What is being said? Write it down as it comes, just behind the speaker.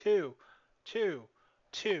Two, two,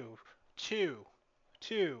 two, two,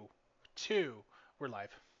 two, two. We're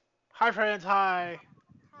live. Hi, friends. Hi.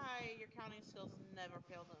 Hi, your counting skills never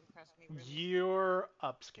fail to impress me, Ruby. You're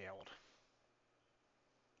upscaled.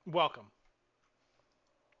 Welcome.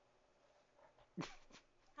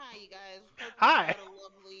 Hi, you guys. Hope you Hi. had a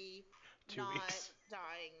lovely, Two not weeks.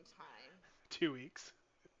 dying time. 2 weeks.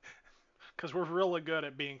 Because we're really good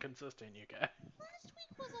at being consistent, you guys. Last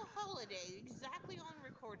week was a holiday, exactly on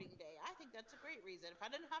recording day. I think that's a great reason. If I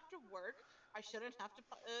didn't have to work, I shouldn't have to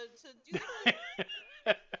do the show.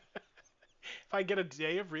 If I get a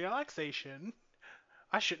day of relaxation,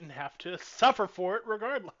 I shouldn't have to suffer for it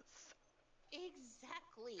regardless.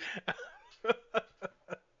 Exactly.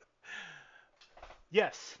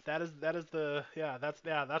 Yes, that is the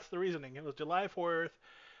that's the reasoning. It was July 4th,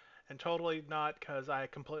 and totally not because I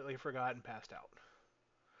completely forgot and passed out.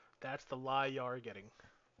 That's the lie you are getting.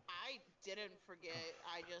 I didn't forget.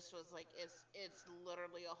 I just was like, it's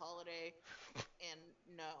literally a holiday, and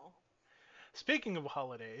no. Speaking of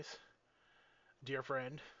holidays, dear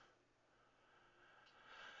friend,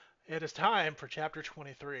 it is time for chapter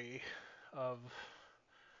 23 of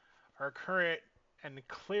our current and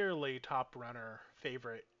clearly top runner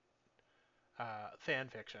favorite fan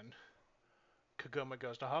fiction, Kagome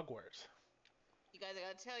Goes to Hogwarts. You guys, I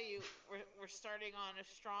gotta tell you, we're starting on a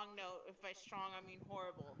strong note. If by strong, I mean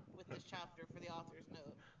horrible with this chapter for the author's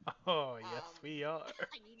note. Oh, yes, Um, we are.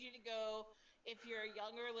 I need you to go. If you're a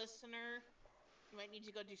younger listener, you might need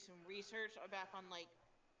to go do some research back on like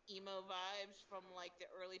emo vibes from like the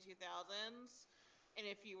early 2000s. And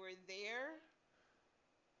if you were there,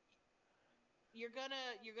 you're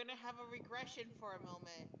gonna have a regression for a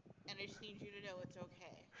moment. And I just need you to know it's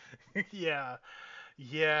okay. Yeah,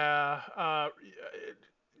 yeah.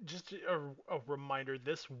 Just a reminder,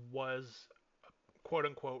 this was quote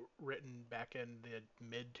unquote written back in the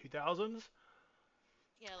mid 2000s.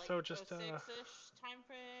 Yeah, like So just 06 ish time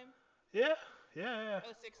frame. yeah, yeah, yeah.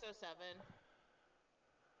 06, 07.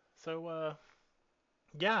 So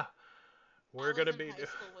yeah, I we're was gonna in be high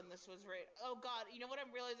school when this was written. Oh God, you know what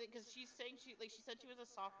I'm realizing? Because she's saying she said she was a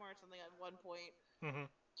sophomore or something at one point, hmm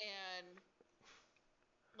and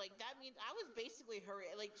like that means I was basically her.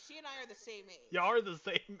 Like she and I are the same Y'all age. are the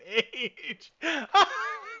same age.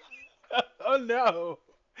 Oh no.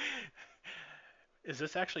 Is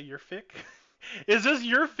this actually your fic? Is this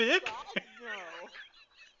your fic? God no,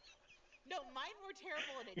 no, mine were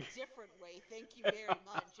terrible in a different way. Thank you very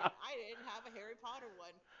much. And I didn't have a Harry Potter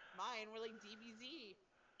one. Mine were like DBZ.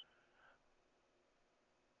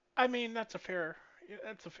 I mean, that's a fair.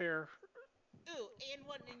 Ooh, and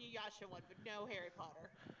one Inuyasha one, but no Harry Potter.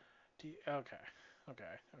 Okay,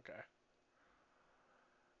 okay, okay.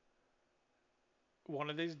 One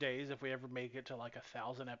of these days, if we ever make it to like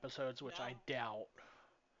 1,000 episodes, which I No, doubt,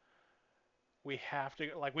 we have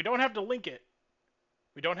to like we don't have to link it.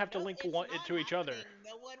 We don't have to no, link it's it not to each other. happening.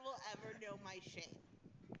 No one will ever know my shame.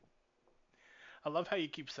 I love how you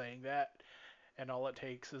keep saying that, and all it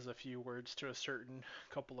takes is a few words to a certain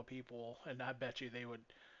couple of people, and I bet you they would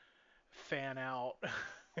fan out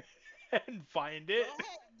and find Go it.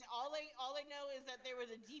 ahead. All I know is that there was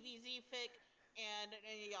a DBZ fic and an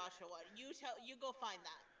Inuyasha one. You go find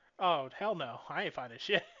that. Oh hell no, I ain't finding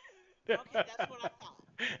shit. Okay, that's what I thought.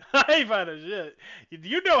 I ain't finding shit. Do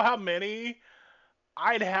you know how many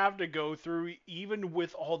I'd have to go through, even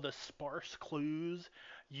with all the sparse clues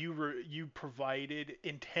you provided,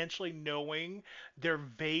 intentionally knowing they're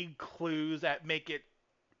vague clues that make it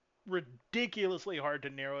ridiculously hard to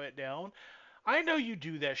narrow it down. I know you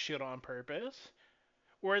do that shit on purpose.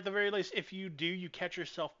 Or at the very least, if you do, you catch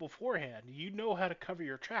yourself beforehand. You know how to cover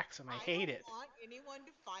your tracks, and I I hate don't it. want anyone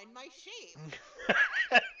to find my shame.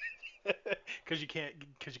 Because you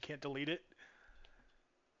can't delete it.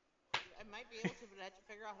 I might be able to, but I have to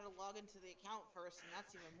figure out how to log into the account first, and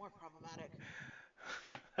that's even more problematic.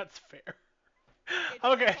 That's fair.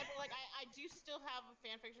 Okay. Except like I do still have a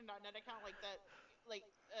fanfiction.net account like that, like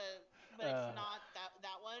but it's Uh, not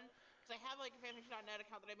that one because I have like a fanfiction.net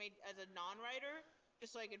account that I made as a non-writer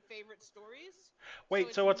just so I could favorite stories. So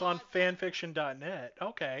Wait, it's so it's on not that one. fanfiction.net.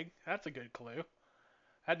 Okay, that's a good clue.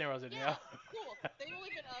 That narrows it Yeah, down. cool. They've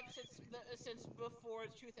only been up since before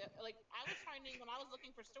truth. Like I was finding when I was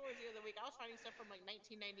looking for stories the other week, I was finding stuff from like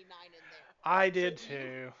 1999 in there. I So did if you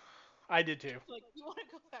too. I did too. like, you want to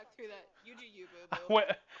go back through that, you do you, boo boo.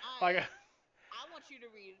 What? Like, I I want you to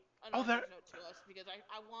read an oh, there. author's note to us because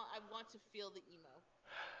I want to feel the emo.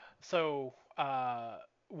 So,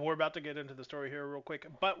 we're about to get into the story here real quick,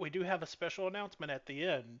 but we do have a special announcement at the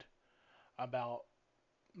end about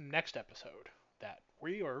next episode that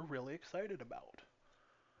we are really excited about.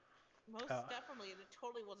 Uh, Most definitely, and it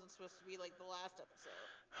totally wasn't supposed to be like the last episode.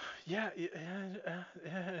 yeah.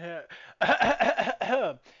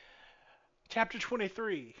 Chapter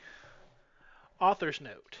 23. Author's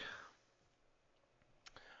note.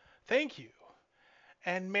 Thank you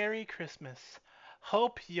and Merry Christmas.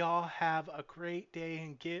 Hope y'all have a great day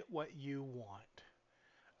and get what you want.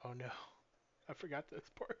 Oh no, I forgot this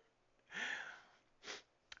part.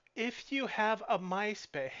 If you have a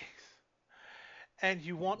MySpace and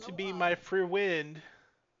you want to No, be my friend,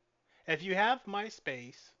 if you have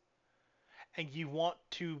MySpace and you want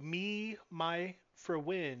to me my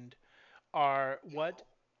friend or yeah.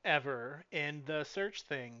 whatever in the search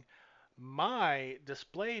thing, my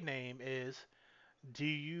display name is Do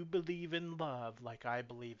You Believe in Love Like I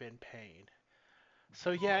Believe in Pain?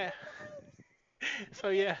 So Oh yeah, my god. so But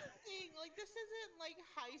yeah, here's the thing, like this isn't like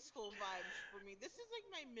high school vibes for me. This is like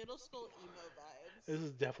my middle school emo this vibes.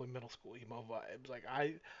 is definitely middle school emo vibes. Like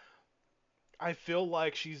I feel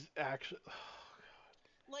like she's actually.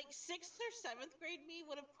 Like sixth or seventh grade me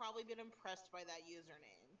would have probably been impressed by that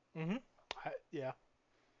username. Mhm. Yeah.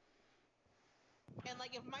 And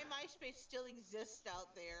like if my MySpace still exists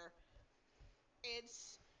out there,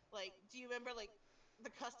 it's like, do you remember like the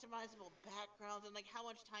customizable backgrounds and like how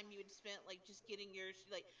much time you had spent like just getting your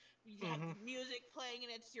like you have Mhm. the music playing and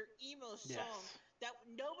it's your emo song Yes. that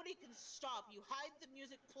nobody can stop. You hide the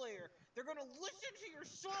music player, they're gonna listen to your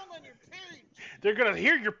song on your page. They're gonna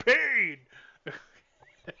hear your pain.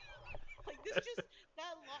 Like this just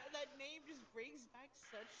that name just brings back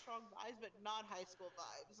such strong vibes, but not high school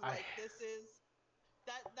vibes. I. Like this is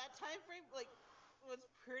that time frame like was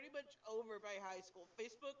pretty much over by high school.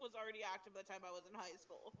 Facebook was already active by the time I was in high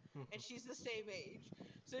school, and she's the same age,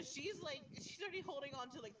 so she's already holding on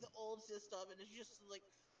to like the old system, and it's just like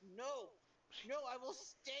no, no, I will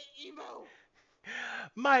stay emo.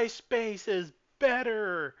 MySpace is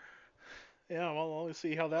better. Yeah, well, let's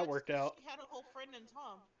see how Well, that that's worked because out. she had a whole friend in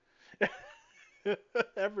Tom.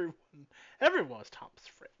 everyone, everyone was Tom's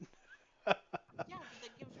friend. Yeah, but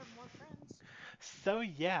that gives her more friends. So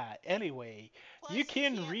yeah. Anyway, you Plus, you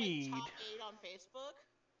can can't like read. top eight on Facebook.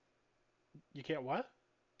 You can't what?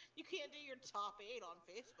 You can't do your top eight on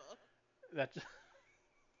Facebook. That's.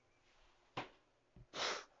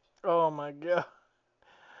 Oh my god.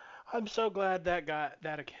 I'm so glad that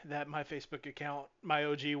my Facebook account, my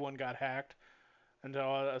OG one, got hacked. And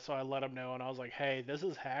so I let them know, and I was like, "Hey, this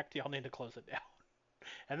is hacked. Y'all need to close it down."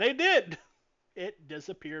 And they did. It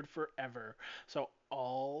disappeared forever. So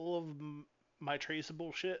all of my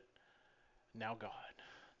traceable shit now gone.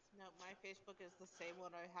 No, my Facebook is the same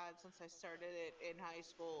one I had since I started it in high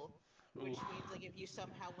school, Ooh. which means like if you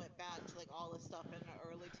somehow went back to like all the stuff in the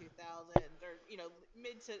early 2000s or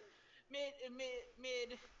mid to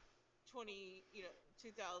mid 20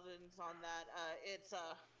 2000s on that it's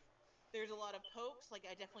there's a lot of pokes, like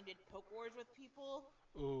I definitely did poke wars with people.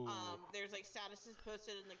 Ooh. There's like statuses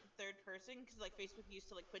posted in like the third person because like Facebook used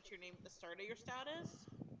to like put your name at the start of your status.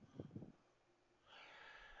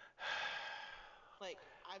 Like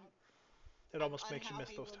It I'm almost makes you miss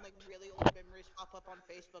unhappy those when like times. really old memories pop up on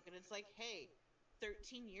Facebook and it's like, hey,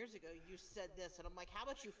 13 years ago you said this, and I'm like, how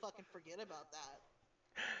about you fucking forget about that?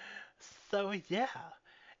 So yeah.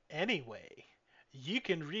 Anyway, you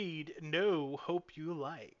can read No Hope You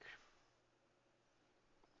Like.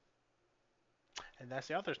 And that's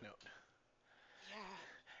the author's note. Yeah.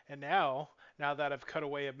 And now that I've cut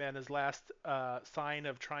away Amanda's last sign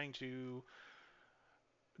of trying to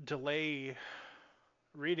delay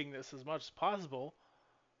reading this as much as possible,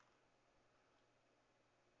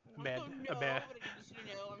 Oh Amanda, no, but I need you to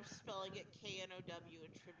know I'm spelling it Know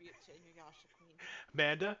in tribute to Inuyasha Queen.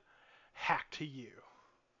 Amanda, hack to you.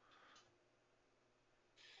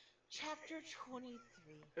 Chapter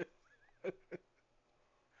 23.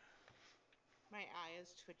 My eye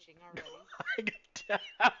is twitching already. I can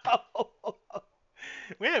tell.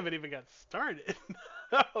 We haven't even got started.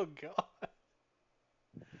 Oh god.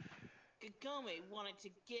 Kagome wanted to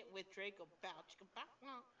get with Draco Bow Chicka Bow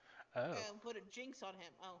Wow Oh. and put a jinx on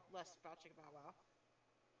him. Oh, less Bow Chicka Bow Wow.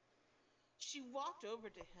 She walked over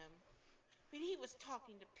to him, but he was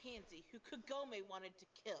talking to Pansy, who Kagome wanted to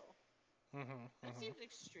kill. Mhm. That Mhm. seems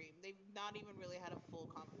extreme. They've not even really had a full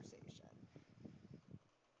conversation.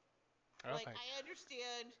 Oh Like, my. I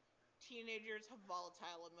understand teenagers have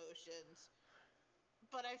volatile emotions,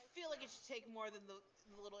 but I feel like it should take more than the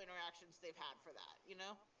little interactions they've had for that, you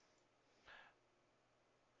know?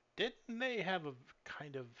 Didn't they have a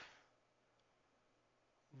kind of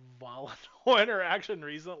volatile interaction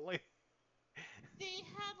recently? They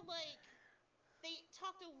had, like, they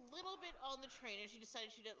talked a little bit on the train, and she decided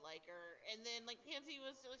she didn't like her. And then like Pansy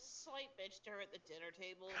was a slight bitch to her at the dinner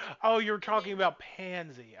table. Like, Oh, you're and talking then like, about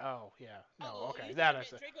Pansy. Oh, yeah. No, oh, okay. you That thought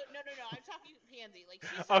is it. Draco? No, no, no. I'm talking Pansy. Like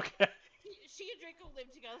she's Okay. she and Draco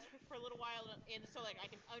lived together for a little while, and so like I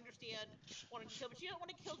can understand wanting to kill, but she don't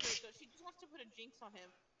want to kill Draco. She just wants to put a jinx on him.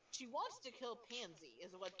 She wants to kill Pansy,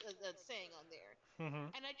 is what that's saying on there. Hmm.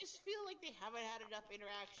 And I just feel like they haven't had enough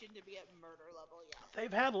interaction to be at murder level yet.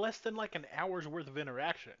 They've had less than like an hour's worth of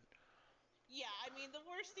interaction. Yeah, I mean the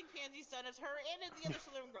worst thing Pansy's done is her and the other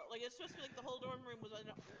Slytherin girl. Like it's supposed to be like the whole dorm room was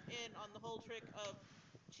in on the whole trick of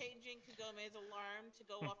changing Kagome's alarm to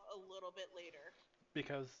go off a little bit later.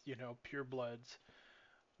 Because, purebloods,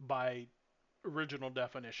 by original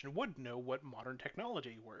definition, would know what modern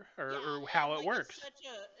technology were, Yeah, or how and it like works.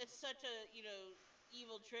 it's such a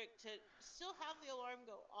evil trick to still have the alarm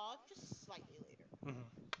go off just slightly later. Hmm.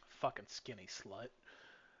 Fucking skinny slut.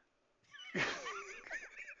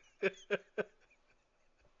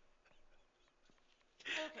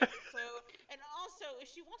 Okay, so and also if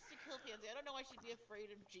she wants to kill Pansy, I don't know why she'd be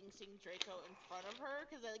afraid of jinxing Draco in front of her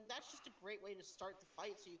because like that's just a great way to start the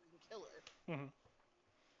fight so you can kill her. Hmm.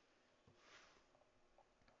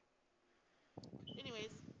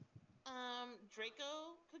 Anyways,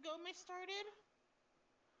 Draco Kagome started.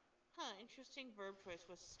 Huh, interesting verb choice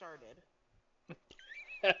was started.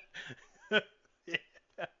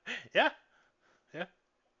 Yeah, yeah.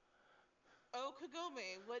 Oh,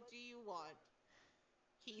 Kagome, what do you want?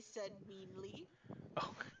 He said meanly.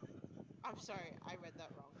 Oh. I'm sorry, I read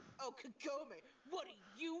that wrong. Oh, Kagome, what do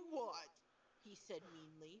you want? He said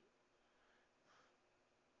meanly.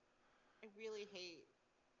 I really hate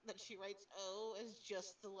that she writes O as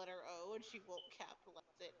just the letter O and she won't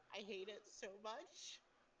capitalize it. I hate it so much.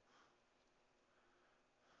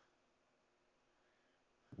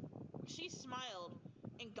 She smiled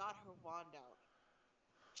and got her wand out.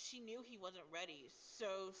 She knew he wasn't ready,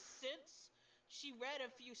 so since she read a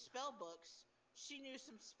few spell books, she knew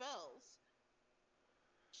some spells.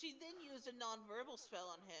 She then used a nonverbal spell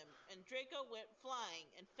on him, and Draco went flying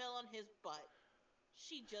and fell on his butt.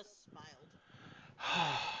 She just smiled.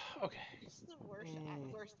 Okay. It's the worst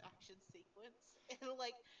Mm. worst action sequence. And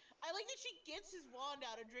like I like that she gets his wand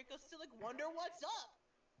out and Draco's still like wonder what's up.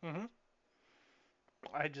 Hmm.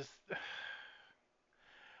 I just.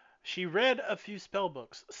 She read a few spell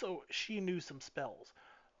books, so she knew some spells.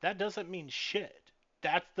 That doesn't mean shit.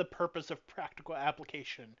 That's the purpose of practical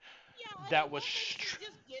application. Yeah, and I That was. love that she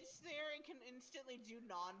just gets there and can instantly do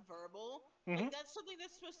nonverbal. Hmm. Like that's something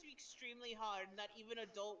that's supposed to be extremely hard and that even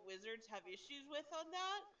adult wizards have issues with on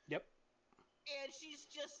that. Yep. And she's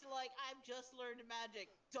just like, I've just learned magic.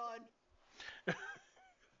 Done.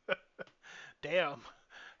 Damn.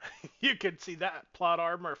 You could see that plot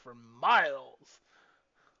armor for miles.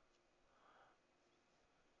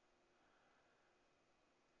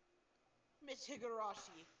 Miss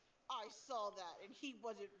Higurashi, I saw that and he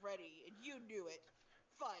wasn't ready and you knew it.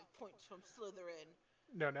 5 points from Slytherin,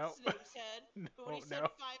 No, no. Snape said. But when he No, said no.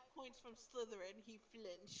 5 points from Slytherin, he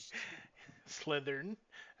flinched. Slytherin.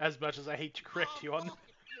 As much as I hate to correct Oh, you on. fuck.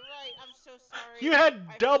 You're right. I'm so sorry. You had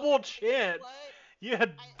I feel double like, you know chance. what? You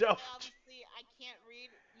had double. I honestly, I can't read.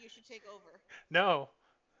 You should take over. No.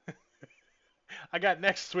 I got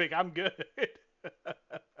next week. I'm good.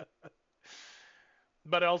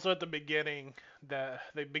 But also at the beginning, the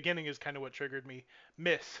beginning is kind of what triggered me.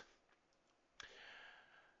 Miss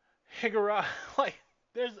Higura, like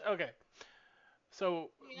there's okay.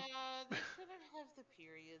 So Yeah, they shouldn't have the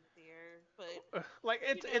period there, but like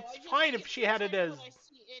you know, it's fine if it's she had it sometimes when as. I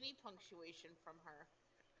see any punctuation from her.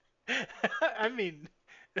 I mean,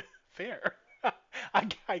 fair.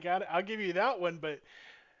 I got it. I'll give you that one, but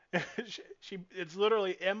she it's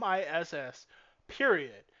literally MISS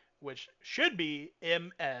period, which should be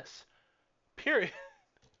MS period.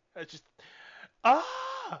 It's just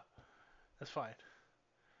ah. That's fine.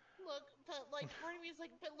 Look, but like part of me is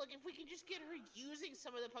like, but look, if we can just get her using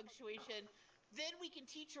some of the punctuation, then we can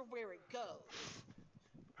teach her where it goes.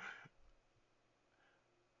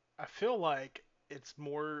 I feel like it's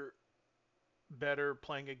more better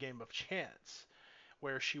playing a game of chance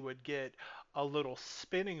where she would get a little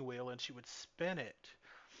spinning wheel and she would spin it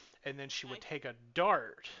and then she would I take a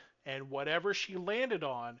dart and whatever she landed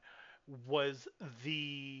on was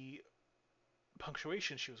the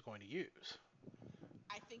punctuation she was going to use.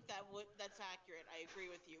 I think that's accurate. I agree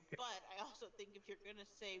with you, but I also think if you're gonna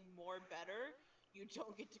say more better, you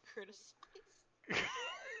don't get to criticize.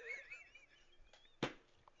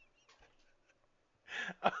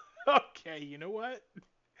 Okay, you know what?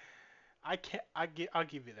 I can't. I'll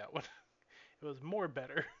give you that one. It was more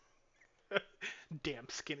better. Damn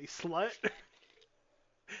skinny slut.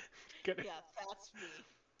 Gonna- Yeah, that's me.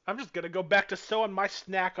 I'm just gonna go back to sewing my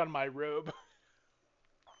snack on my robe.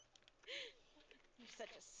 You're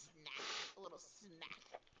such a snack. A little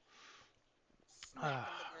snack. Snack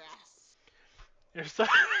in the Ah, grass. there's a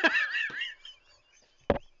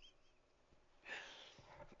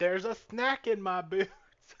there's a snack in my boots.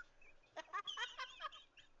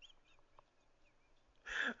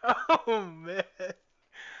 Oh man.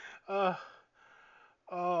 Uh,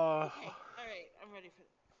 uh, Okay, alright, I'm ready for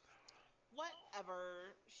this.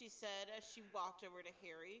 Whatever, she said as she walked over to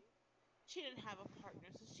Harry. She didn't have a partner,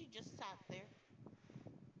 so she just sat there.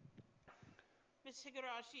 Miss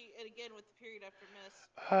Higurashi, and again with the period after Miss,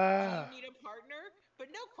 do you uh, need a partner? But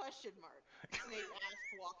no question mark. Snape asked,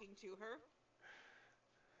 walking to her.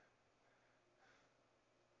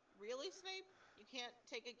 Really, Snape? You can't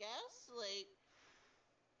take a guess? Like,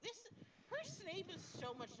 this. Her Snape is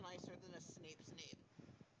so much nicer than a Snape.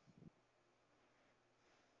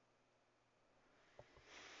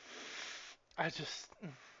 I just.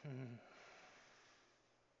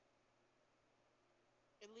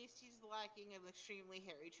 At least he's lacking an extremely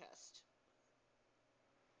hairy chest.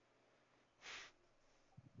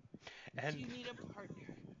 Do And you need a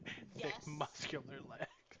partner? thick Yes. muscular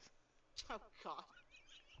legs. Oh, God.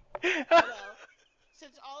 Well,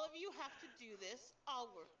 since all of you have to do this, I'll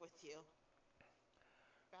work with you.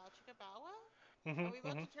 Bow chicka bow wow? Are we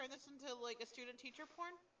about Hmm. to turn this into like a student teacher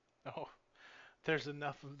porn? Oh, there's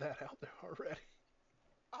enough of that out there already.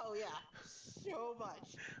 Oh yeah, so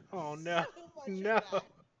much, Oh no, so much of no, that.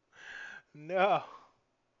 no.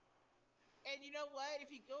 And you know what?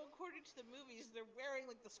 If you go according to the movies, they're wearing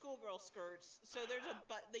like the schoolgirl skirts, so there's a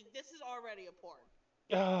but like this is already a porn.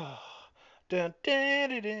 Oh. Dun, dun,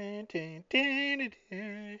 dun, dun, dun, dun,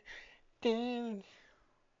 dun, dun.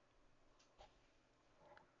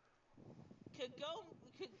 Kago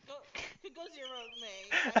Kago Zero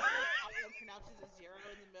May. I don't know how one pronounces a zero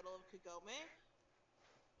in the middle of Kagome.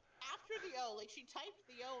 After the O, like she typed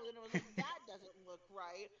the O, and then it was like that doesn't look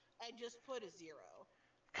right. I just put a zero.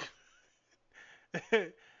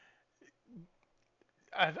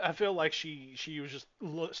 I feel like she was just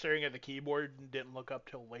staring at the keyboard and didn't look up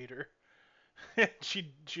till later.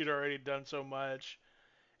 She'd already done so much.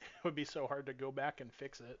 It would be so hard to go back and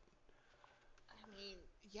fix it. I mean,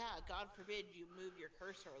 yeah, God forbid you move your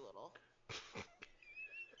cursor a little.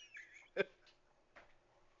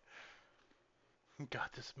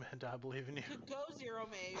 Got this, man. I believe in you. Kago Zero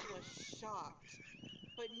May was shocked,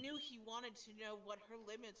 but knew he wanted to know what her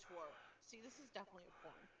limits were. See, this is definitely a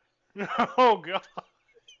porn. Oh god.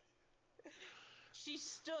 She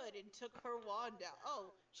stood and took her wand out.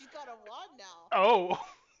 Oh, she's got a wand now. Oh.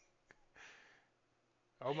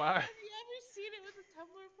 Oh my. Have you ever seen it with a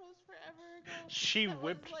Tumblr post forever ago? She That was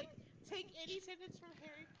whipped. like, take any sentence from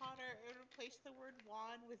Harry Potter and replace the word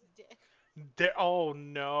wand with dick. There. Oh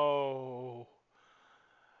no.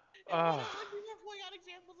 And Uh, literally, like, we were pulling out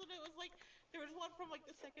examples, and it was like, there was one from like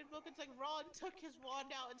the second book. It's like Ron took his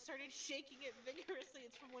wand out and started shaking it vigorously.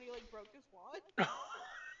 It's from when he like broke his wand.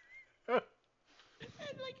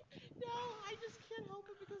 And like, no, I just can't help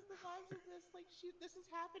it because the vibes of this, like, this is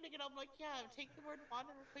happening, and I'm like, yeah, take the word wand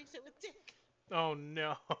and replace it with dick. oh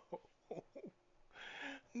no.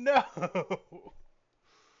 No.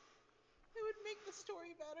 It would make the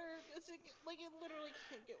story better. Like, it literally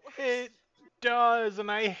can't get worse. It does,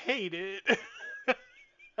 and I hate it.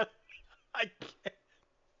 I can't.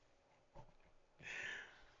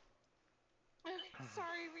 Okay,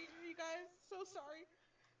 sorry, reader, you guys. So sorry.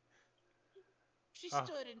 She Oh.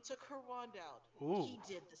 stood and took her wand out. Ooh. He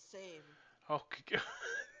did the same. Oh.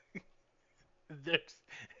 There's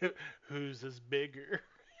whose is bigger.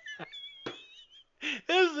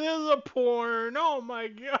 This is a porn. Oh my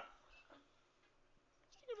god.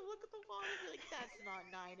 She's gonna look at the wand and be like, that's not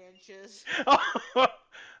 9 inches.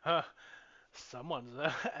 uh, someone's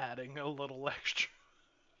adding a little extra.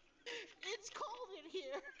 It's cold in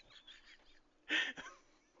here.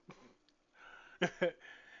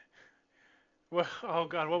 Well, oh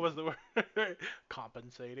god, what was the word?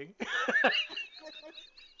 Compensating.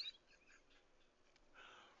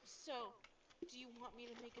 So, do you want me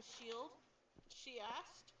to make a shield? She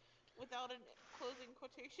asked, without a closing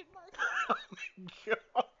quotation mark. Oh my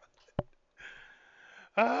god.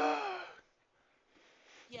 Ah.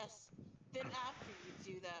 Yes, then after you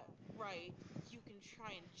do that right, you can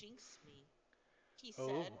try and jinx me, he Oh.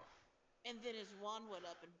 said. And then his wand went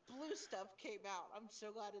up and blue stuff came out. I'm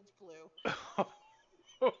so glad it's blue.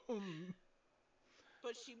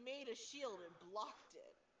 But she made a shield and blocked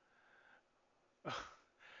it.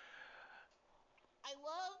 I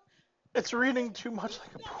love It's that reading too much he's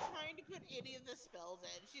like a not porn. trying to put any of the spells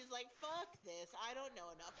in. She's like, "Fuck this! I don't know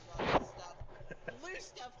enough about this stuff." Blue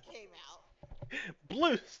stuff came out.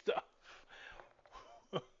 Blue stuff.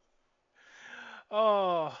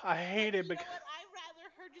 Oh, I Like, hate it you know because what? I'd rather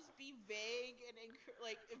her just be vague and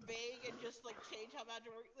like vague and just like change how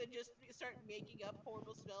magic works than just start making up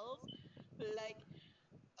horrible spells.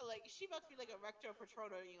 Like, she must be like a recto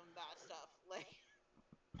patronum that stuff. Like,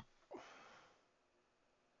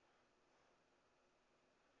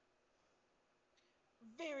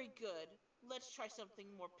 very good. Let's try something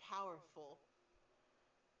more powerful.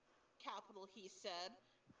 Capital, he said,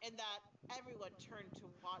 and that everyone turned to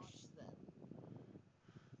watch them.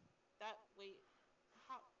 That wait,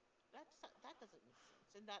 how? That doesn't make sense.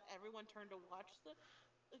 And that everyone turned to watch the.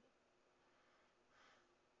 Like,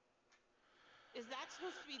 is that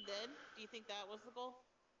supposed to be then? Do you think that was the goal?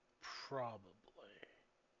 probably,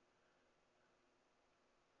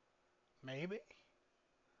 maybe,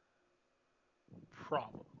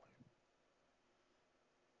 probably.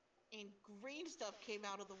 And green stuff came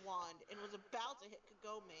out of the wand and was about to hit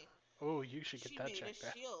Kagome. Oh, you should get She that made a checked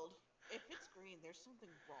out. shield. If it's green, there's something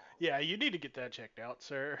wrong. Yeah, you need to get that checked out,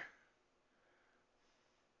 sir.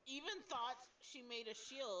 Even thought she made a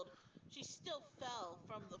shield, she still fell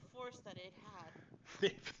from the force that it had.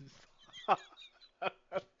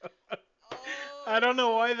 I don't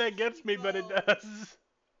know why Oh, that she gets me, but it moans. does.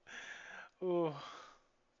 Oh,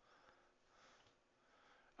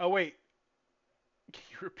 oh wait. Can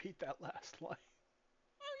you repeat that last line?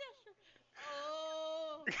 Oh yeah, sure.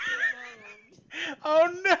 Oh, she moaned. Oh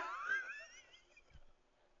no!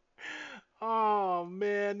 Oh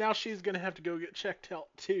man, now she's gonna have to go get checked out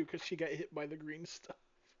too because she got hit by the green stuff.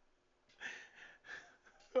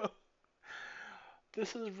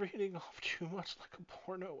 This is reading off too much like a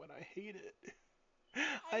porno and I hate it.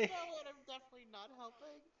 I I know, and I'm definitely not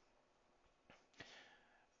helping.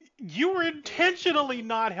 You were Very intentionally good.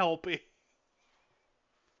 not helping.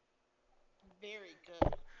 Very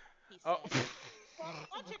good, he Oh. said. Well,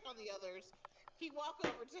 I'll check on the others. He walked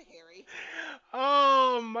over to Harry.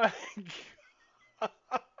 Oh my god.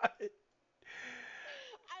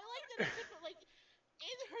 I like that it's like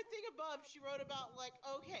in her thing above. She wrote about like,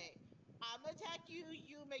 okay, I'm gonna attack you.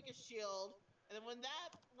 You make a shield, and then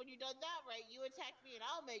when you done that right, you attack me, and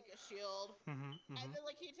I'll make a shield. hmm And hmm then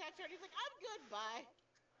like he attacks her, and he's like, I'm good, bye.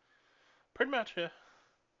 Pretty much, yeah.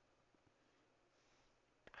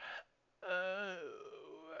 Uh,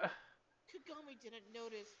 Kagome didn't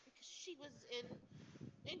notice because she was in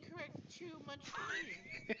incorrect too much pain.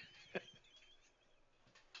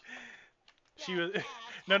 she That was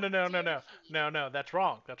ass, no how no no no dare no he? no no. That's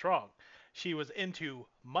wrong. That's wrong. She was into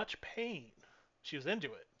much pain. She was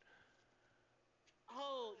into it.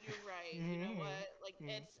 Oh, you're right. You know hmm what? Like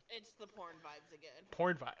hmm it's the porn vibes again.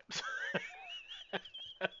 Porn vibes.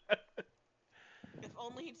 If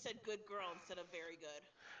only he'd said good girl instead of very good.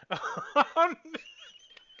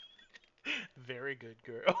 Very good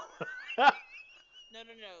girl. No,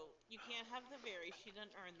 no, no. You can't have the very. She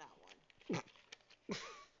didn't earn that one.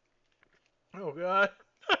 Oh god.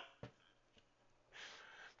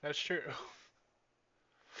 That's true.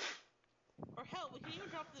 Or hell, we can even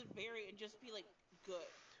drop the very and just be like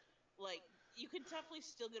good. Like you can definitely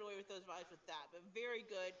still get away with those vibes with that, but very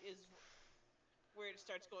good is where it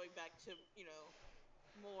starts going back to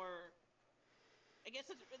more. I guess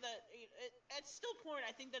it's still porn.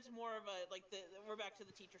 I think that's more of a like we're back to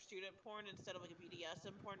the teacher student porn instead of like a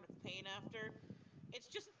BDSM porn with pain after. It's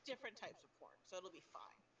just different types of porn, so it'll be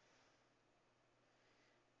fine.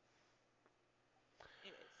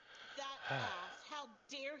 Anyways, that ass, how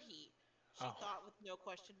dare he? She Oh. thought with no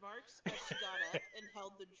question marks as she got up and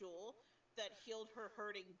held the jewel that healed her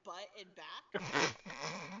hurting butt and back.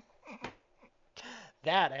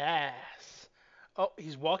 That ass. Oh,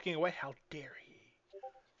 he's walking away. How dare he?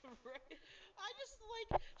 Right? I just like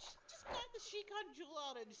she just got the Shikon jewel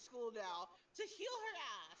out in school now to heal her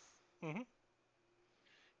ass. hmm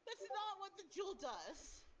That's not what the jewel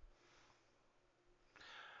does.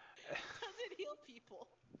 It doesn't heal people.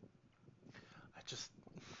 I just.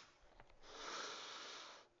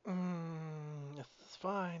 This is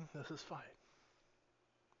fine. This is fine.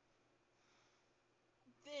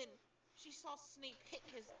 Then she saw Snape hit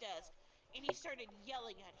his desk and he started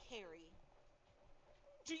yelling at Harry.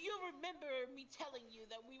 Do you remember me telling you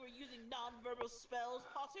that we were using non-verbal spells,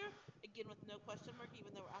 Potter? Again with no question mark,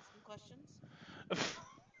 even though we're asking questions.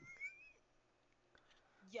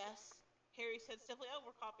 Yes, Harry said stiffly. Oh,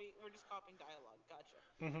 we're just copying dialogue. Gotcha.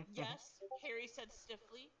 hmm hmm Yes, Harry said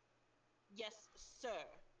stiffly. Yes, sir.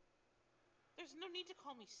 There's no need to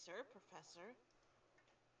call me sir, Professor.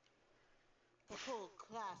 The whole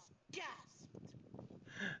class gasped.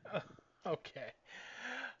 Okay.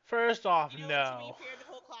 First off, You know what? To be no. fair, the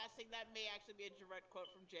whole class thing that may actually be a direct quote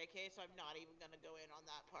from JK, so I'm not even gonna go in on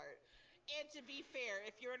that part. And to be fair,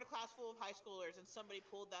 if you're in a class full of high schoolers and somebody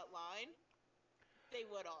pulled that line, they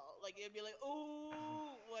would all like it'd be like,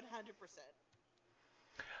 ooh, 100%.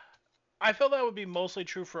 I feel that would be mostly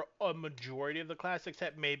true for a majority of the class,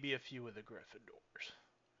 except maybe a few of the Gryffindors.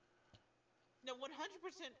 No,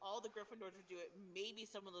 100% all the Gryffindors would do it. Maybe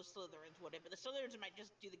some of those Slytherins wouldn't, but the Slytherins might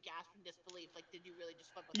just do the gasp and disbelief. Like, did you really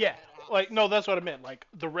just flip a Yeah, coin in a like house? no, that's what I meant. Like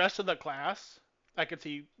the rest of the class, I could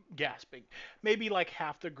see gasping. Maybe like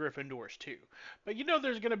half the Gryffindors too. But you know,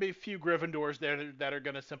 there's gonna be a few Gryffindors there that are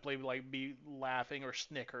gonna simply like be laughing or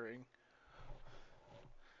snickering.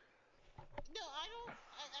 No, I don't.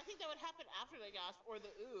 I think that would happen after the gasp or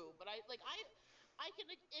the ooh. But I can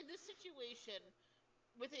like, in this situation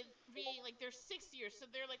with it being like they're 6 years, so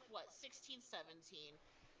they're like what 16, 17.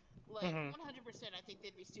 Like Hmm. 100%, I think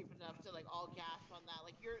they'd be stupid enough to like all gasp on that.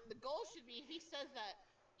 Like the goal should be if he says that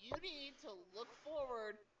you need to look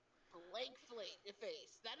forward, blank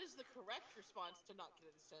face. That is the correct response to not get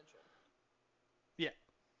a detention. Yeah.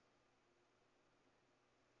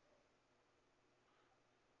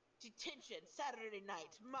 Detention Saturday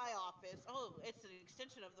night, my office. Oh, it's an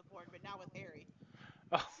extension of the board, but now with Harry.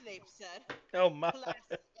 Oh, Snape said, oh my. "Class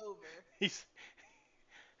is over." He's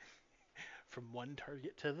from one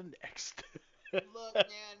target to the next. Look,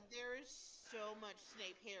 man, there is so much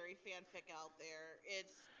Snape Harry fanfic out there.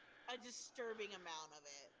 It's a disturbing amount of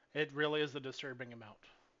it. It really is a disturbing amount.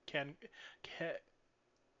 Can, can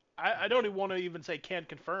I don't even want to even say can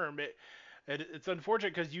confirm it. It's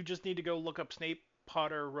unfortunate because you just need to go look up Snape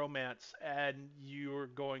Potter romance and you're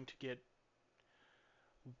going to get.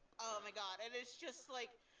 Oh my god, and it's just like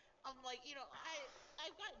I'm like,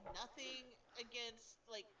 I've got nothing against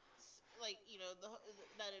like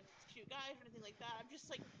that it's cute guys or anything like that. I'm just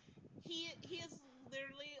like he is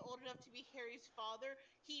literally old enough to be Harry's father.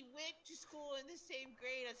 He went to school in the same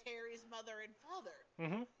grade as Harry's mother and father.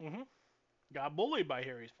 Hmm. Hmm. Got bullied by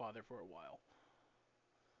Harry's father for a while.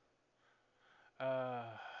 Uh,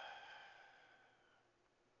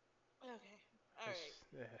 Okay, all right.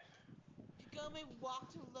 this, Kagome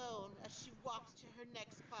walked alone as she walked to her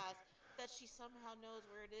next class. That she somehow knows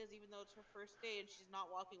where it is, even though it's her first day and she's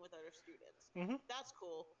not walking with other students. hmm. That's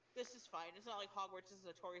cool. This is fine. It's not like Hogwarts is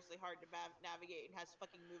notoriously hard to navigate and has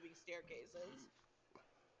fucking moving staircases.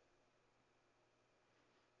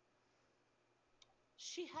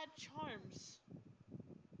 She had charms.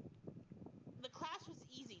 The class was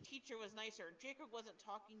easy. Teacher was nicer. Jacob wasn't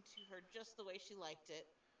talking to her just the way she liked it.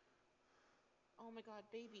 Oh my god,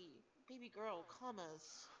 baby girl,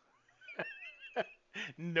 commas.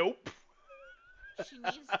 Nope. She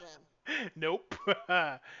needs them. Nope.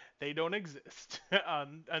 They don't exist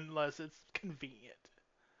unless it's convenient.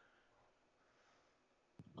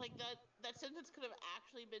 Like that sentence could have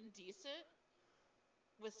actually been decent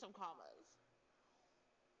with some commas.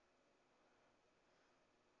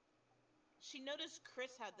 She noticed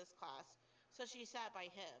Chris had this class, so she sat by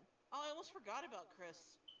him. Oh, I almost forgot about Chris.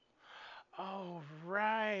 Oh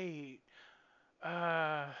right.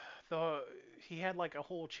 Uh, the he had like a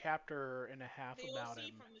whole chapter and a half The about OC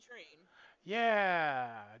him. from the train.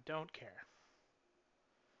 Yeah, don't care.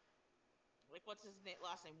 Like, what's his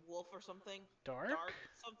last name? Wolf or something? Dark? Dark?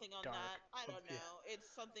 Something on Dark. that. I Some, don't yeah. know. It's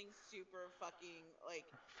something super fucking, like,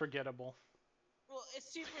 Forgettable. well,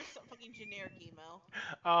 it's super fucking generic emo.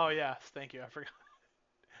 Oh yes, thank you. I forgot.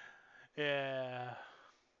 Yeah.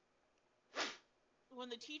 When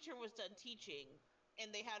the teacher was done teaching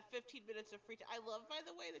and they had 15 minutes of free time. I love, by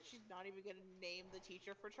the way, that she's not even going to name the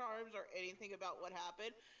teacher for Charms or anything about what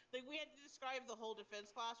happened. Like, we had to describe the whole defense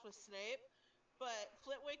class with Snape, but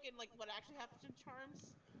Flitwick and, like, what actually happened in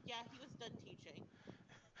Charms, yeah, he was done teaching.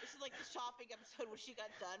 This is like the shopping episode where she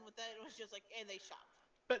got done with it. It was just like, and they shopped.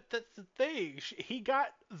 But that's the thing. He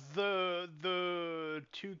got the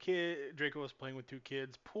two kid Draco was playing with two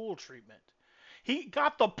kids pool treatment. He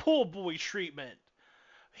got the pool boy treatment.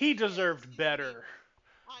 He He is. deserved He's better. amazing.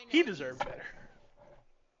 I He know deserved better.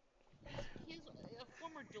 he's a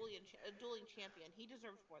former dueling champion. He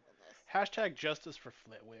deserves more than this. Hashtag justice for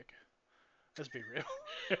Flitwick. Let's be real.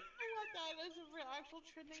 I want that as a real actual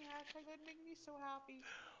trending hashtag. That'd make me so happy.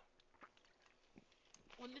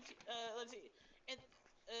 When let's see, and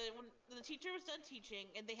when the teacher was done teaching,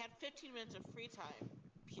 and they had 15 minutes of free time.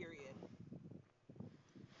 Period.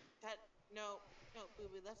 That no, no, boo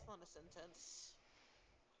boo. That's not a sentence.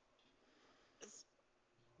 It's,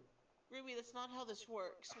 Ruby, that's not how this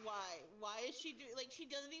works. Why? Why is she doing? Like, she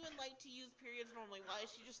doesn't even like to use periods normally. Why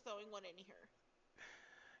is she just throwing one in here?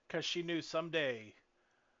 Because she knew someday,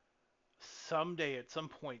 someday, at some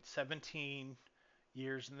point, 17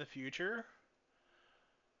 years in the future,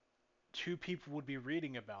 two people would be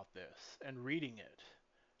reading about this and reading it.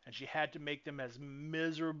 And she had to make them as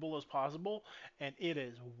miserable as possible, and it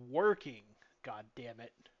is working. God damn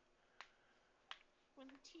it. When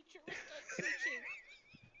the teacher was done teaching,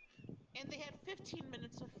 and they had 15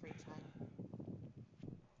 minutes of free time,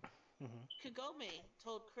 Hmm. Kagome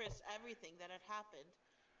told Chris everything that had happened,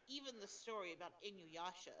 even the story about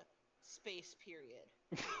Inuyasha, space period.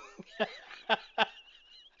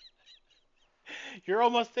 You're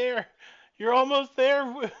almost there. You're almost there.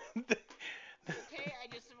 It's okay, I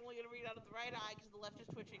just am only going to read out of the right eye because the left is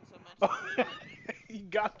twitching so much, so it's fine. You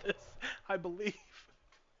got this, I believe.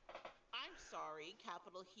 I'm sorry,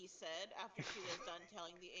 capital he said after she was done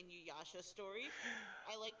telling the Inuyasha story.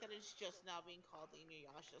 I like that it's just now being called the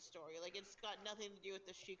Inuyasha story. Like it's got nothing to do with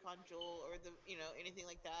the Shikon Jewel or the anything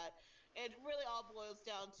like that. It really all boils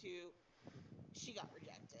down to she got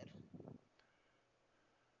rejected.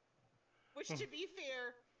 Which to be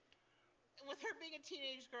fair, with her being a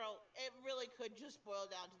teenage girl, it really could just boil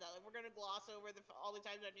down to that. Like we're gonna gloss over all the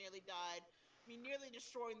times I nearly died, me nearly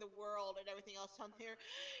destroying the world and everything else on there,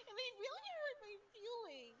 and they really hurt my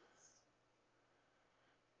feelings.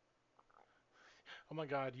 Oh my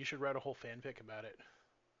god, you should write a whole fanfic about it.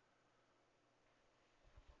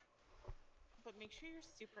 But make sure you're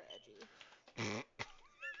super edgy.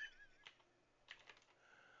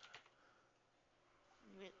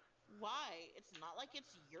 Why? It's not like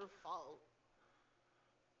it's your fault.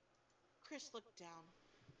 Chris looked down.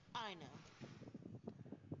 I know.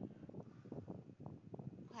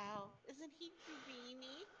 Wow, isn't he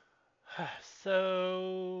dreamy?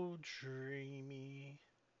 So dreamy.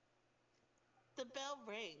 The bell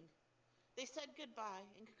rang. They said goodbye,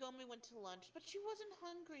 and Kagome went to lunch, but she wasn't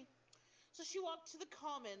hungry. So she walked to the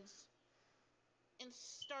commons and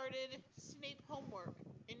started Snape homework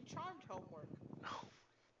and Charmed homework.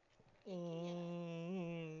 Yeah.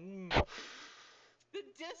 Mm. The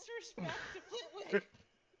disrespect to Flitwick.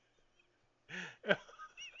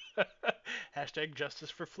 Hashtag justice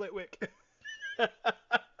for Flitwick.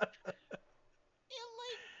 And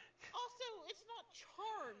like also it's not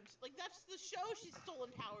Charmed. Like that's the show she's stolen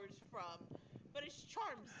powers from. But it's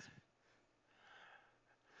Charms.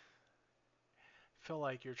 Feel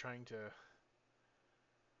like you're trying to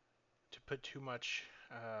put too much.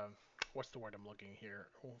 What's the word I'm looking here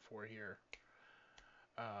for here?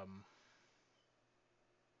 Um,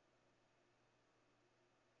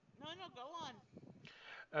 No, go on.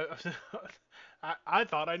 uh, I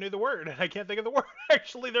thought I knew the word, and I can't think of the word.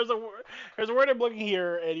 Actually, there's a word I'm looking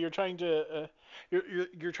here, and you're trying to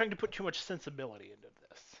put too much sensibility into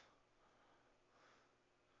this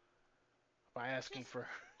by asking Just for.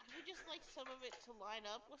 I would just like some of it to line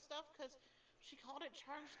up with stuff because she called it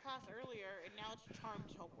Charms class earlier, and now it's Charmed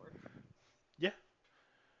homework. Yeah,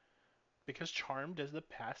 because charmed is the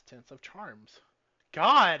past tense of charms.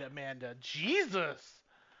 God, Amanda, Jesus.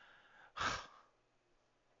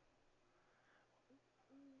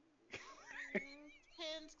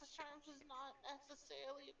 Depends, because Charms is not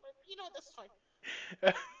necessarily. But you know what? This is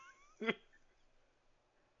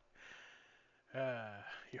fine. uh,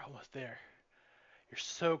 you're almost there. You're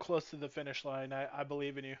so close to the finish line. I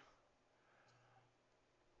believe in you.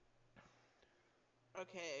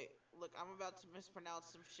 Okay, look, I'm about to mispronounce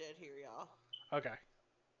some shit here, y'all. Okay.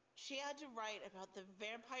 She had to write about the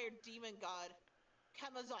vampire demon god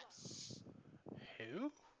Camazotz. Who?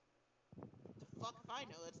 The fuck if I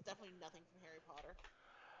know? That's definitely nothing from Harry Potter.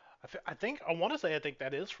 I think I want to say I think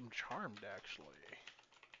that is from Charmed actually.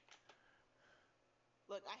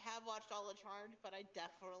 Look, I have watched all the Charmed, but I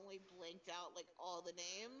definitely blanked out like all the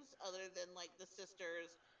names other than like the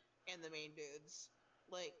sisters and the main dudes.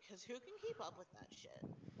 Like, cause who can keep up with that shit?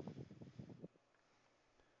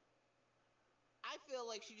 I feel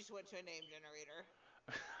like she just went to a name generator.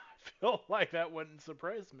 I feel like that wouldn't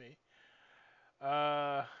surprise me.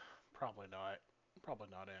 Uh, probably not. Probably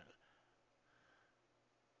not it.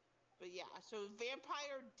 But yeah, so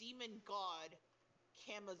vampire demon god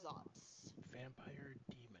Camazotz. Vampire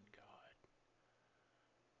demon god.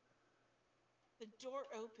 The door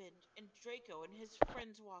opened and Draco and his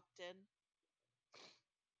friends walked in.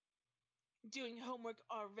 Doing homework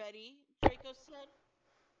already? Draco said.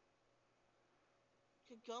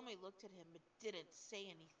 Kagome looked at him but didn't say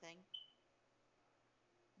anything.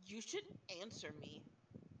 You should answer me.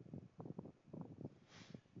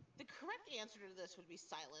 The correct answer to this would be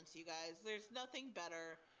silence, you guys. There's nothing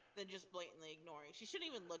better than just blatantly ignoring. She shouldn't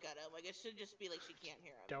even look at him. Like, it should just be like she can't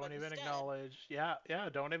hear him. Don't But even instead, acknowledge. Yeah, yeah.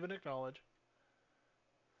 Don't even acknowledge.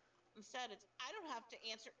 Instead, it's I don't have to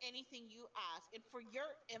answer anything you ask, and for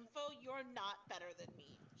your info, you're not better than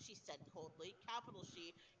me, she said coldly. Capital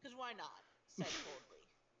She, because why not? Said coldly.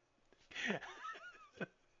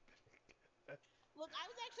 Look, I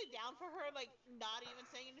was actually down for her, like, not even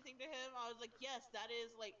saying anything to him. I was like, yes, that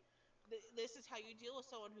is, like, this is how you deal with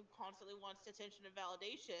someone who constantly wants attention and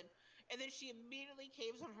validation. And then she immediately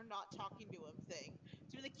caves on her not talking to him thing.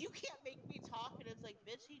 To be like, you can't make me talk. And it's like,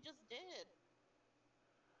 bitch, he just did.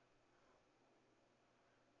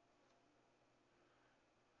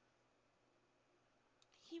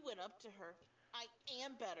 He went up to her. I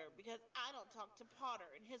am better because I don't talk to Potter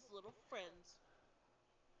and his little friends,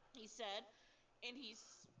 he said. And he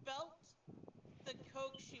spelt the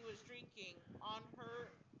Coke she was drinking on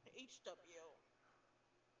her HW.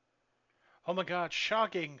 Oh my god,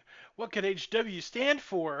 shocking. What could HW stand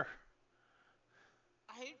for?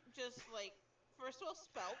 I just like first of all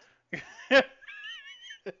spelt,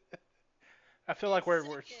 I feel and like we're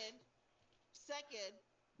second,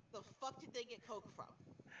 the fuck did they get Coke from?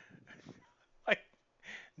 like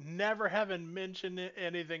never having mentioned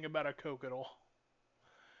anything about a Coke at all.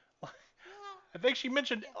 Yeah, I think she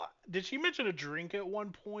mentioned. yeah, Did she mention a drink at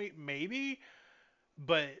one point? Maybe,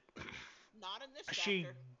 but not in this she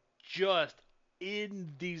chapter. just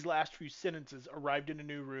in these last few sentences arrived in a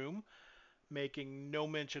new room, making no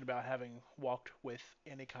mention about having walked with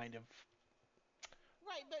any kind of.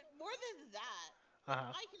 Right, but more than that, Uh like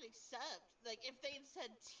huh. I can accept like if they had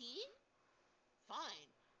said tea, fine.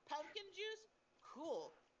 Pumpkin juice,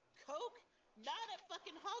 cool. Coke, not at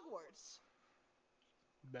fucking Hogwarts.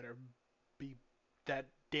 Better be that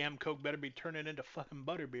damn Coke. Better be turning into fucking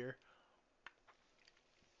butterbeer.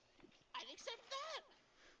 I'd accept that.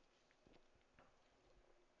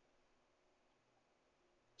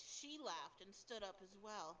 She laughed and stood up as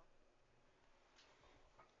well.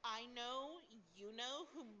 I know you know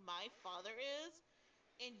who my father is,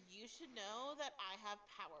 and you should know that I have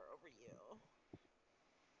power over you.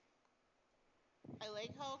 I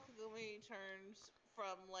like how Kagome turns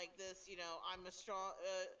from like this, I'm a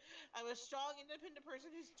strong, independent person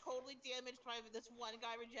who's totally damaged by this one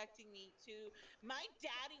guy rejecting me to my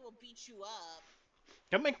daddy will beat you up.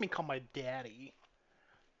 Don't make me call my daddy.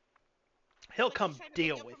 He'll Like she's come trying to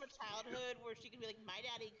make deal up with from a childhood where she can be like, my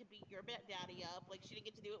daddy could beat your daddy up. Like she didn't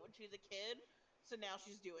get to do it when she was a kid, so now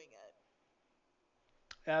she's doing it.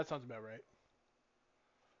 you. Yeah, that sounds about right.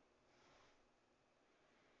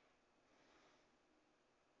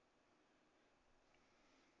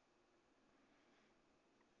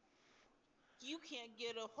 You can't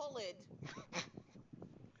get a hold.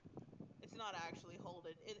 It's not actually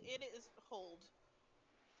holded. It is hold,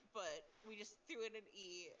 but we just threw in an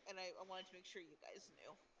e, and I wanted to make sure you guys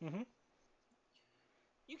knew. Hmm.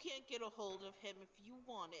 You can't get a hold of him if you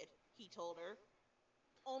wanted, he told her.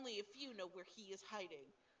 Only if you know where he is hiding.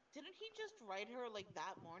 Didn't he just write her like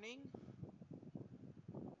that morning?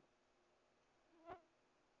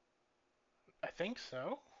 I think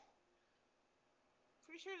so.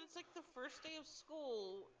 Pretty sure it's like the first day of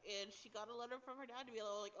school, and she got a letter from her dad to be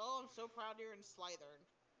like, "Oh, I'm so proud you're in Slytherin."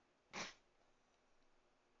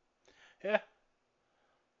 Yeah.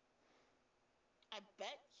 I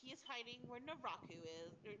bet he is hiding where Naraku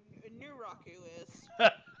is. Nuraku is.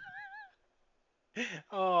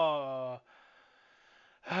 Oh,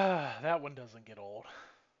 that one doesn't get old.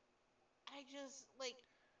 I just like,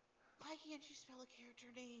 why can't you spell a character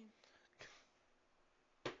name?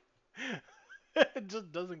 It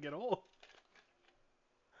just doesn't get old.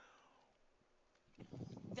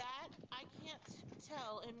 That I can't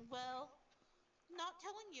tell, and well, not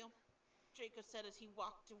telling you, Draco said as he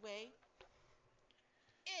walked away.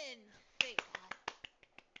 End. Thank God.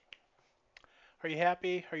 Are you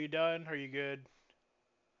happy? Are you done? Are you good?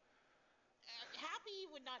 Happy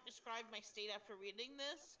would not describe my state after reading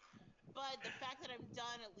this, but the fact that I'm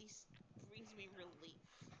done at least brings me relief.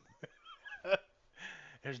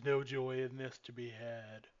 There's no joy in this to be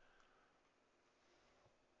had.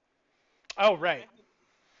 Oh, Potter, right.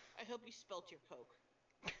 I hope you spelt your Coke.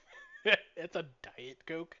 It's a Diet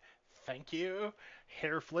Coke. Thank you.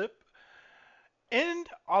 Hair flip. And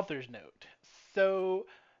author's note. So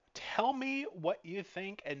tell me what you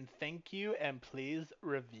think and thank you and please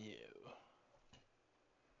review.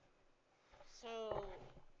 So,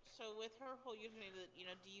 so with her whole username, that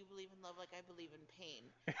do you believe in love like I believe in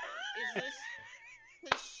pain? Is this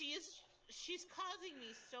since she's causing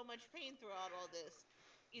me so much pain throughout all this?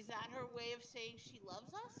 Is that her way of saying she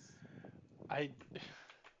loves us? I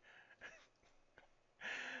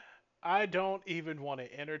I don't even want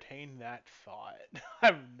to entertain that thought.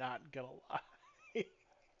 I'm not gonna lie.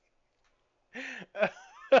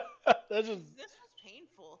 That's just Because this was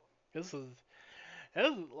painful. This is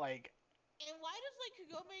like And why does like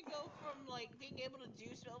Kagome go from like being able to do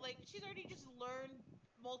spell like she's already just learned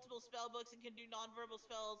multiple spell books and can do nonverbal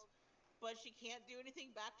spells, but she can't do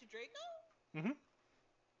anything back to Draco? mhm.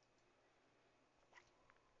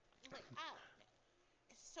 Like I don't know.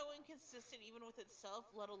 It's so inconsistent even with itself,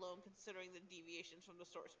 let alone considering the deviations from the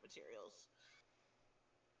source materials.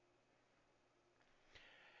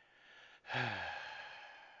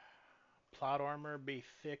 Plot armor be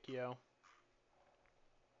thick, yo.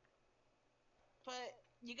 But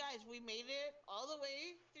you guys, we made it all the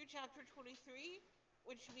way through chapter 23,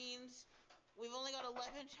 which means we've only got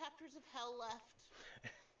 11 chapters of hell left.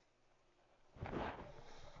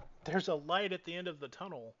 There's a light at the end of the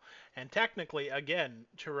tunnel, and technically, again,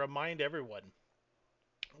 to remind everyone,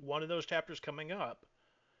 one of those chapters coming up.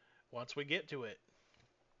 Once we get to it,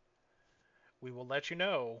 we will let you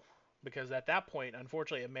know because at that point,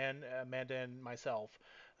 unfortunately, Amanda and myself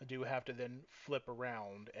do have to then flip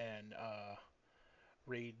around and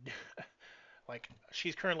read. Like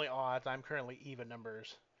she's currently odds, I'm currently even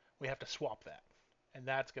numbers. We have to swap that, and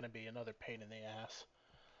that's going to be another pain in the ass.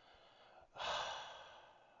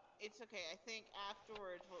 It's okay. I think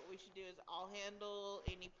afterwards, what we should do is I'll handle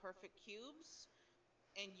any perfect cubes,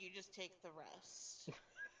 and you just take the rest.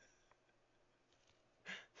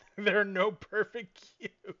 There are no perfect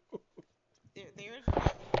cues. There's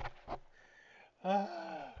one.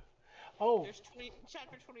 Oh, There's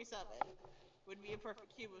chapter 27 would be a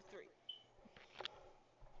perfect cube of three.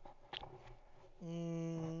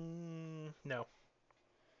 no,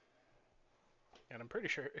 and I'm pretty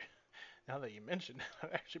sure now that you mentioned, it, I'm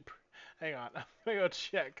actually. Hang on, I'm gonna go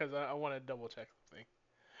check because I want to double check something.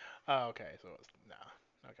 Oh, okay, so it's no.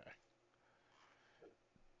 Okay.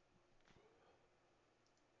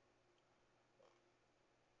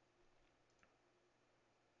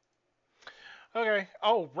 Okay.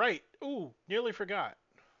 Oh, right. Ooh, nearly forgot.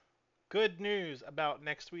 Good news about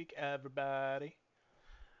next week, everybody.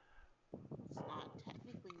 It's not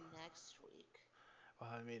technically next week. Well,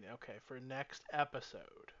 I mean, okay, for next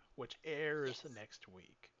episode, which airs Yes. next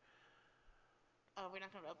week. Oh, we're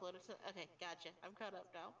not going to upload it. Okay, gotcha. I'm caught up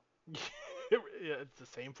now. It's the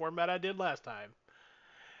same format I did last time.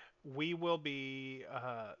 We will be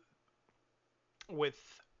with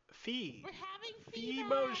We're having Fee feedback!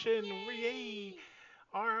 motion. Yay! Yay!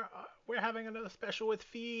 We're having another special with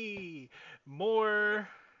Fee. More.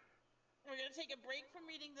 We're gonna take a break from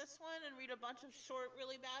reading this one and read a bunch of short,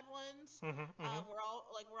 really bad ones. Mhm, mhm. We're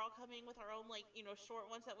all coming with our own short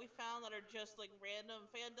ones that we found that are just like random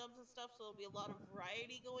fandoms and stuff. So there'll be a lot of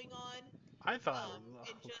variety going on, I thought.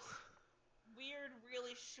 and just weird,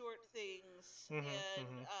 really short things, Mhm, and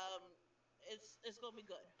mhm. it's gonna be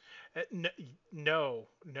good. No,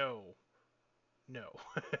 no, no,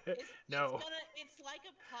 It's no. gonna it's like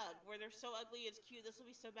a pug where they're so ugly it's cute. This will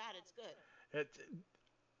be so bad it's good. It's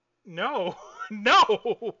no,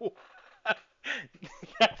 no.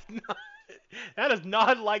 That's not. That is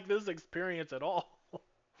not like this experience at all.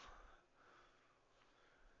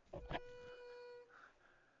 Mm,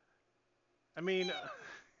 I mean,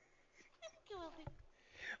 I think it will be.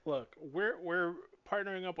 look, we're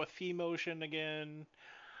partnering up with Femotion again.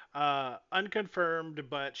 Unconfirmed,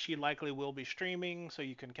 but she likely will be streaming, so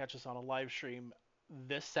you can catch us on a live stream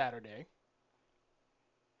this Saturday,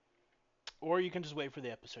 or you can just wait for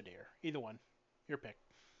the episode to air. Either one, your pick.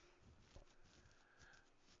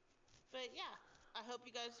 But yeah, I hope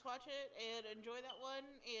you guys watch it and enjoy that one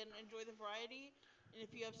and enjoy the variety. And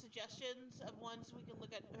if you have suggestions of ones we can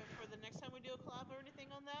look at for the next time we do a collab or anything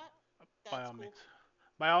on that, By that's all cool. means,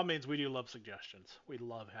 by all means, we do love suggestions. We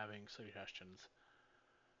love having suggestions.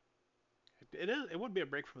 It is. It would be a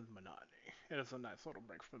break from the monotony. It is a nice little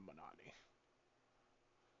break from the monotony.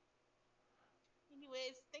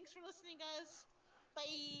 Anyways, thanks for listening, guys.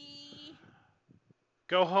 Bye.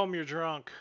 Go home. You're drunk.